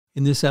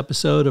In this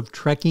episode of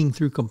Trekking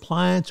Through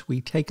Compliance, we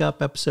take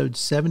up episode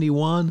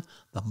 71,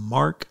 The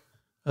Mark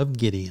of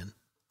Gideon.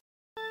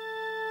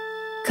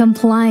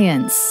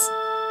 Compliance,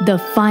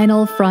 the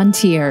final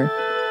frontier.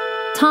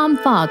 Tom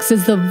Fox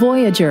is the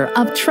voyager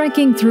of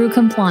Trekking Through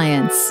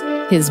Compliance.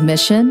 His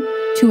mission?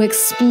 To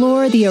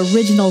explore the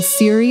original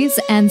series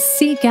and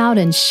seek out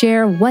and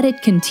share what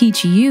it can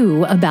teach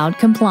you about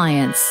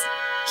compliance.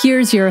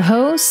 Here's your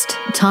host,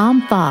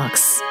 Tom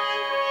Fox.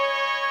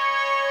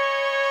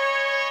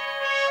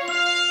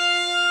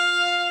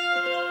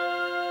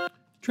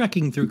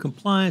 Trekking Through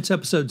Compliance,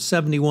 episode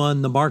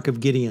 71, The Mark of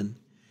Gideon.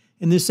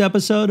 In this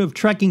episode of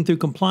Trekking Through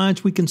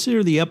Compliance, we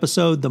consider the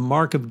episode The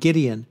Mark of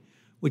Gideon,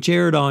 which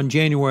aired on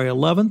January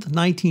 11th,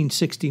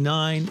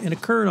 1969, and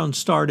occurred on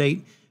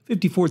stardate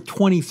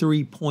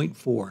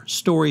 5423.4.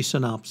 Story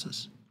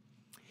synopsis.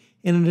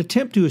 In an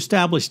attempt to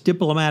establish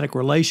diplomatic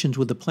relations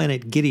with the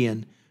planet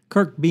Gideon,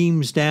 Kirk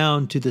beams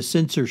down to the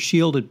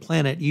sensor-shielded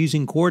planet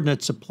using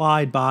coordinates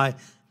supplied by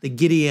the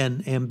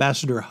Gideon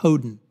ambassador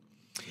Hodin.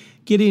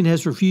 Gideon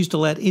has refused to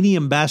let any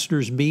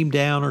ambassadors beam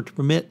down or to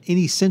permit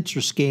any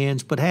sensor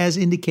scans, but has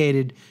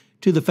indicated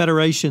to the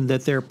Federation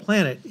that their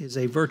planet is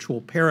a virtual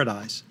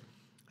paradise.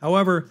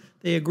 However,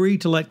 they agree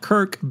to let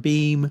Kirk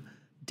beam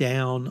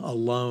down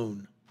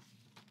alone.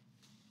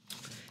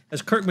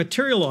 As Kirk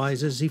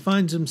materializes, he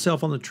finds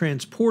himself on the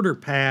transporter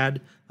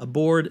pad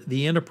aboard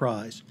the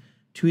Enterprise.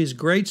 To his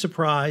great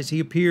surprise, he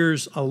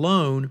appears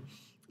alone,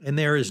 and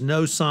there is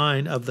no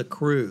sign of the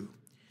crew.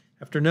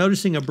 After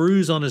noticing a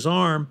bruise on his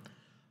arm,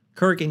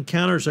 Kirk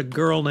encounters a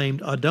girl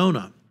named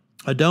Odona.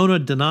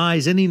 Odona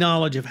denies any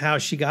knowledge of how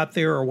she got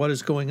there or what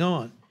is going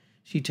on.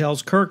 She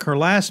tells Kirk her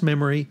last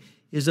memory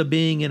is of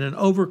being in an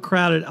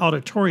overcrowded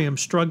auditorium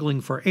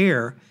struggling for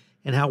air,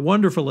 and how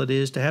wonderful it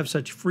is to have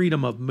such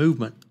freedom of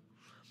movement.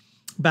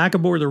 Back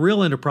aboard the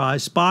real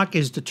Enterprise, Spock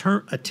is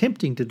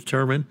attempting to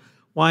determine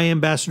why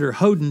Ambassador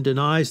Hodin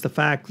denies the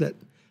fact that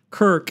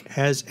Kirk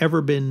has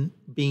ever been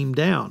beamed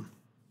down.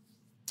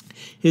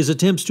 His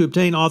attempts to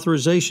obtain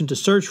authorization to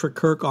search for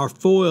Kirk are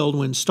foiled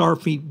when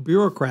Starfleet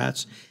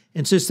bureaucrats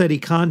insist that he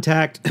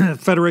contact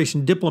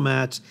Federation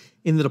diplomats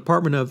in the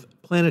Department of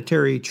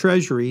Planetary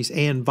Treasuries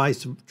and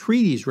vice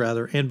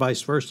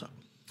versa.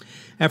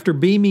 After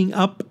beaming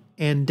up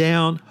and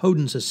down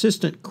Hodin's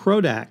assistant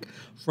Krodak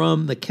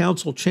from the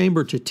council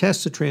chamber to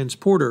test the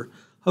transporter,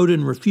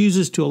 Hodin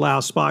refuses to allow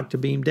Spock to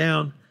beam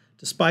down,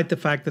 despite the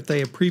fact that they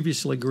have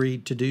previously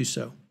agreed to do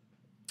so.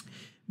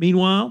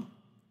 Meanwhile,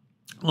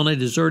 on a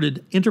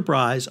deserted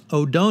Enterprise,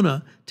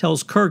 Odona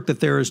tells Kirk that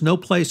there is no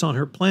place on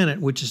her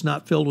planet which is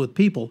not filled with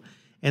people,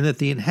 and that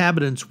the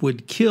inhabitants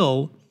would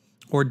kill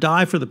or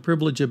die for the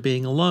privilege of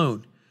being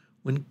alone.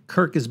 When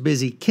Kirk is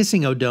busy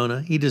kissing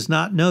Odona, he does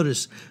not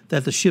notice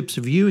that the ship's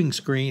viewing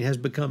screen has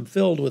become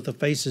filled with the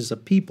faces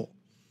of people.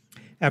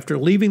 After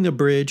leaving the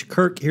bridge,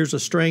 Kirk hears a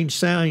strange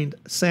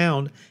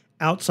sound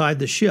outside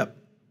the ship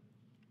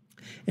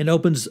and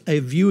opens a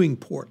viewing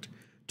port.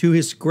 To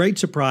his great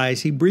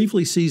surprise, he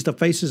briefly sees the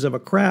faces of a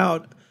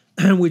crowd,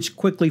 which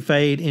quickly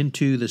fade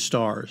into the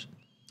stars.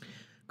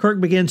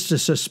 Kirk begins to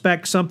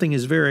suspect something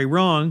is very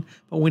wrong,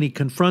 but when he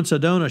confronts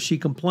Odona, she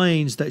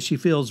complains that she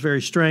feels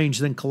very strange,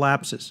 then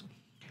collapses.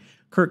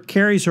 Kirk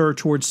carries her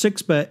towards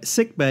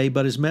sick bay,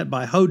 but is met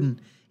by Hodin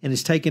and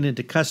is taken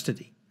into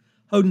custody.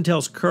 Hodin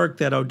tells Kirk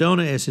that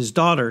Odona is his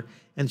daughter,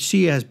 and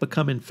she has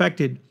become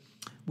infected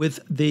with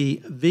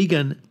the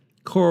vegan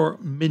core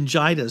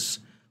meningitis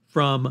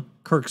from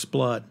Kirk's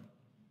blood.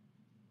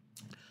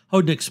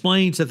 Hodin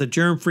explains that the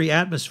germ-free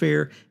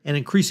atmosphere and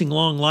increasing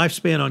long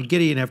lifespan on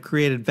Gideon have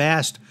created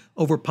vast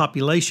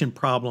overpopulation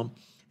problem,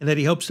 and that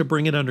he hopes to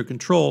bring it under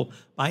control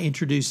by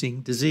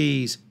introducing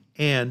disease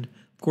and,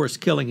 of course,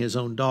 killing his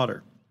own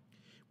daughter.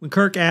 When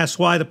Kirk asks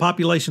why the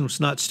population was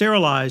not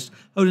sterilized,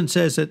 Hodin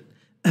says that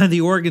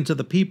the organs of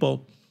the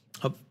people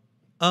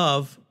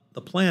of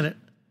the planet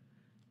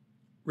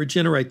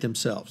regenerate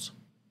themselves.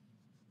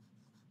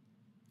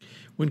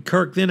 When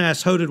Kirk then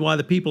asks Hodin why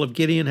the people of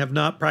Gideon have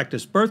not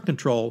practiced birth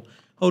control,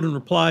 Hodin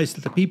replies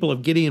that the people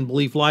of Gideon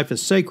believe life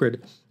is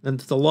sacred and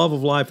that the love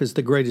of life is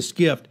the greatest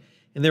gift,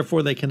 and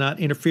therefore they cannot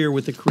interfere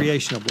with the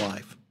creation of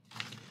life.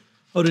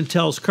 Hodin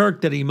tells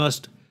Kirk that he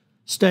must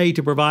stay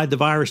to provide the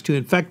virus to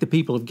infect the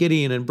people of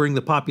Gideon and bring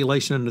the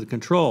population under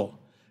control.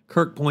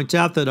 Kirk points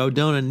out that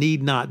Odona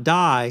need not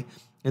die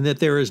and that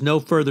there is no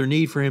further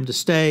need for him to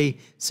stay,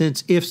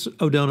 since if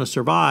Odona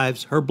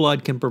survives, her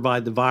blood can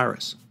provide the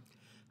virus.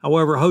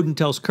 However, Hodin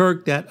tells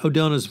Kirk that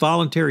Odona's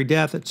voluntary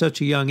death at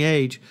such a young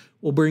age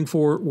will bring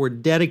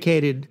forward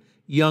dedicated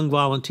young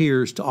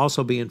volunteers to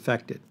also be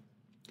infected.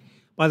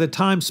 By the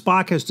time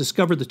Spock has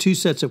discovered the two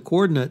sets of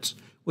coordinates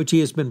which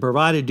he has been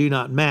provided do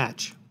not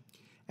match,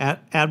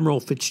 Admiral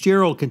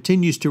Fitzgerald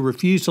continues to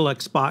refuse to let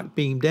Spock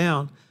beam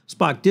down.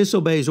 Spock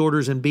disobeys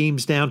orders and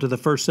beams down to the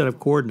first set of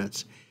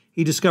coordinates.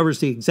 He discovers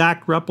the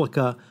exact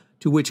replica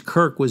to which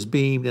Kirk was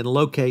beamed and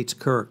locates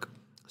Kirk.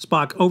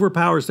 Spock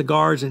overpowers the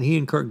guards, and he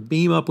and Kirk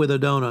beam up with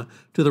Odona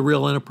to the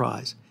real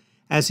Enterprise.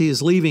 As he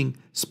is leaving,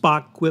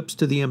 Spock quips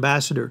to the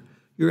ambassador,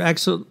 Your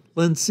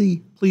Excellency,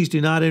 please do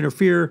not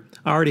interfere.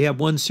 I already have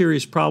one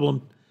serious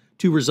problem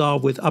to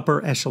resolve with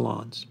upper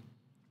echelons.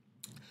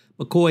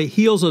 McCoy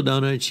heals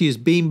Odona, and she is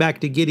beamed back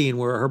to Gideon,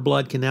 where her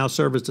blood can now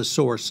serve as the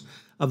source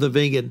of the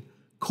vegan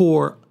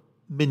core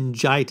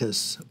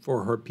meningitis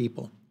for her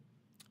people.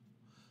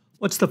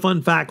 What's the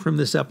fun fact from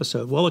this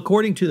episode? Well,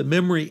 according to the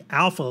Memory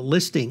Alpha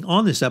listing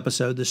on this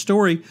episode, the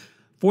story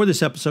for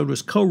this episode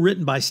was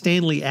co-written by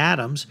Stanley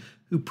Adams,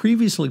 who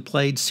previously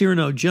played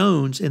Cyrano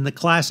Jones in the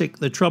classic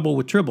The Trouble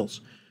with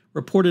Tribbles.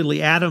 Reportedly,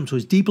 Adams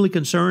was deeply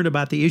concerned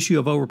about the issue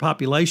of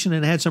overpopulation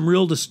and had some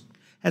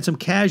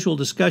casual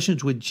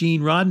discussions with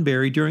Gene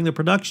Roddenberry during the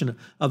production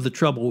of The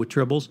Trouble with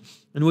Tribbles,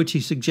 in which he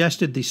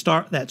suggested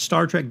that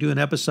Star Trek do an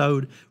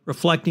episode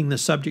reflecting the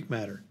subject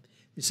matter.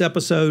 This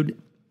episode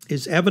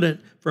is evident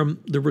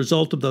from the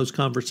result of those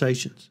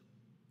conversations.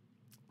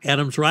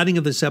 Adams' writing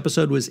of this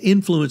episode was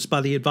influenced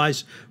by the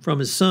advice from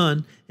his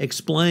son,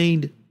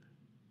 explained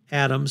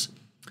Adams.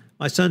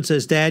 My son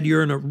says, Dad,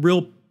 you're in a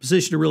real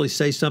position to really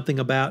say something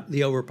about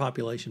the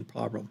overpopulation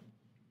problem.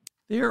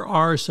 There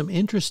are some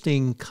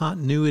interesting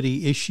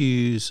continuity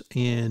issues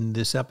in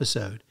this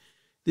episode.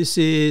 This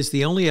is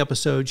the only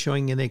episode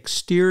showing an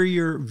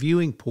exterior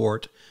viewing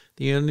port.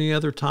 The only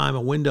other time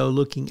a window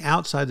looking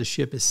outside the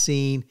ship is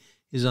seen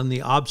is on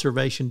the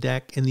observation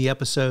deck in the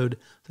episode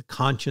The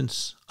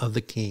Conscience of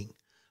the King.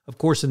 Of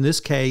course, in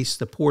this case,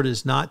 the port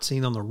is not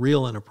seen on the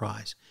real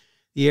Enterprise.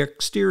 The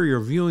exterior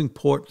viewing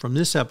port from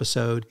this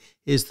episode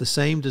is the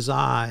same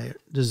design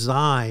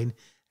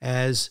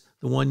as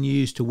the one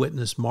used to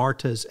witness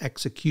Marta's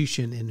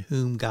execution in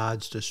Whom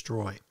Gods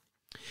Destroy.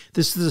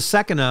 This is the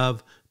second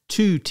of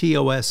 2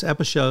 TOS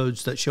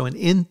episodes that show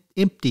an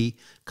empty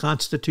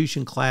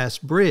Constitution-class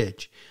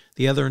bridge.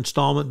 The other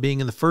installment being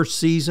in the first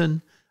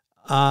season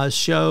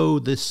show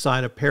This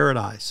Side of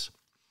Paradise.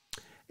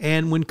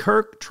 And when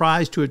Kirk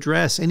tries to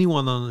address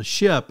anyone on the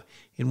ship,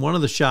 in one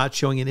of the shots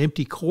showing an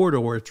empty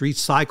corridor, it's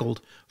recycled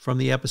from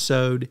the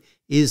episode,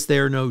 Is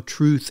There No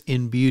Truth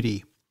in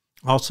Beauty?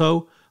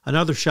 Also,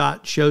 another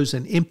shot shows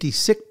an empty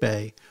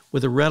sickbay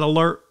with a red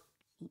alert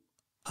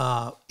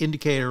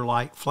indicator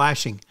light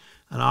flashing,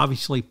 an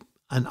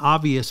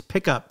obvious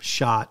pickup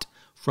shot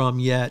from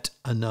yet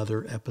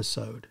another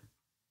episode.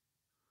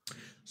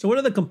 So what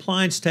are the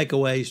compliance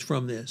takeaways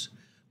from this?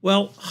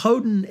 Well,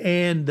 Hodin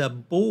and the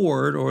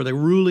board, or the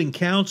ruling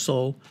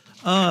council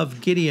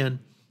of Gideon,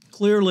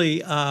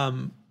 clearly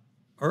are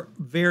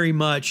very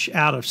much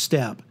out of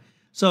step.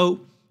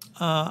 So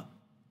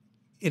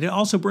it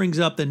also brings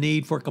up the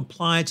need for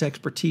compliance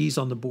expertise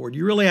on the board.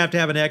 You really have to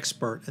have an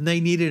expert, and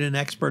they needed an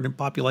expert in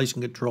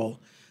population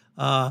control.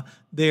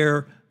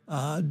 Their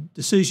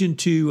decision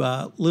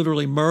to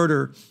literally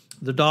murder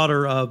the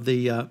daughter of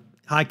the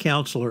High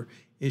Counselor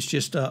is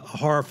just a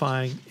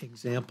horrifying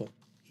example,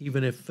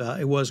 even if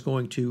it was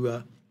going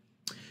to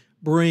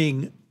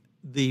bring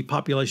the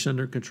population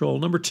under control.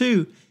 Number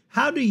two,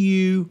 how do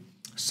you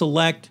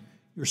select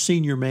your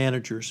senior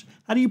managers?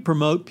 How do you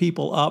promote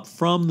people up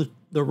from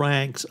the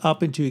ranks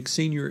up into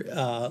senior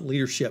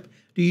leadership?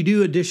 Do you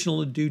do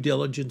additional due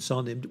diligence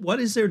on them?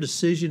 What is their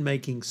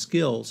decision-making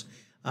skills?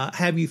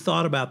 Have you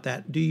thought about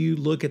that? Do you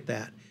look at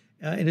that?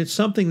 And it's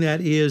something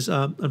that is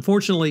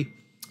unfortunately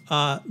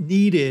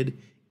needed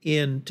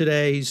in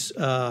today's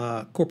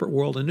corporate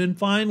world. And then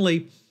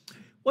finally,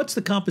 what's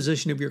the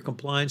composition of your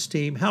compliance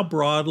team? How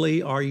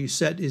broadly are you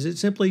set? Is it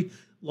simply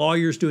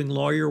lawyers doing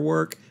lawyer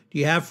work? Do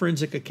you have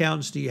forensic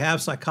accountants? Do you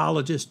have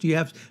psychologists? Do you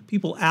have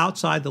people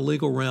outside the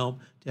legal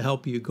realm to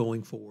help you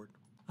going forward?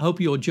 I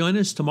hope you'll join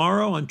us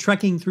tomorrow on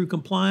Trekking Through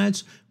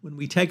Compliance when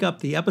we take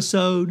up the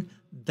episode,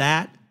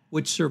 That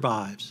Which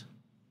Survives.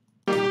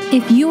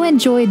 If you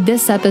enjoyed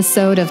this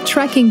episode of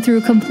Trekking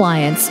Through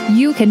Compliance,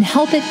 you can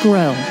help it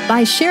grow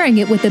by sharing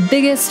it with the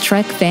biggest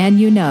Trek fan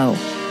you know.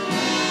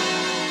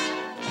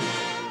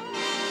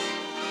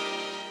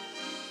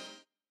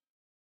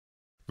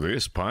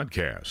 This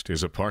podcast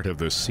is a part of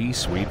the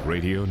C-Suite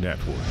Radio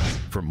Network.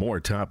 For more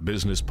top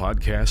business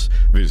podcasts,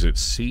 visit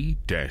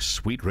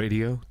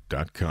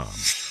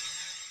c-suiteradio.com.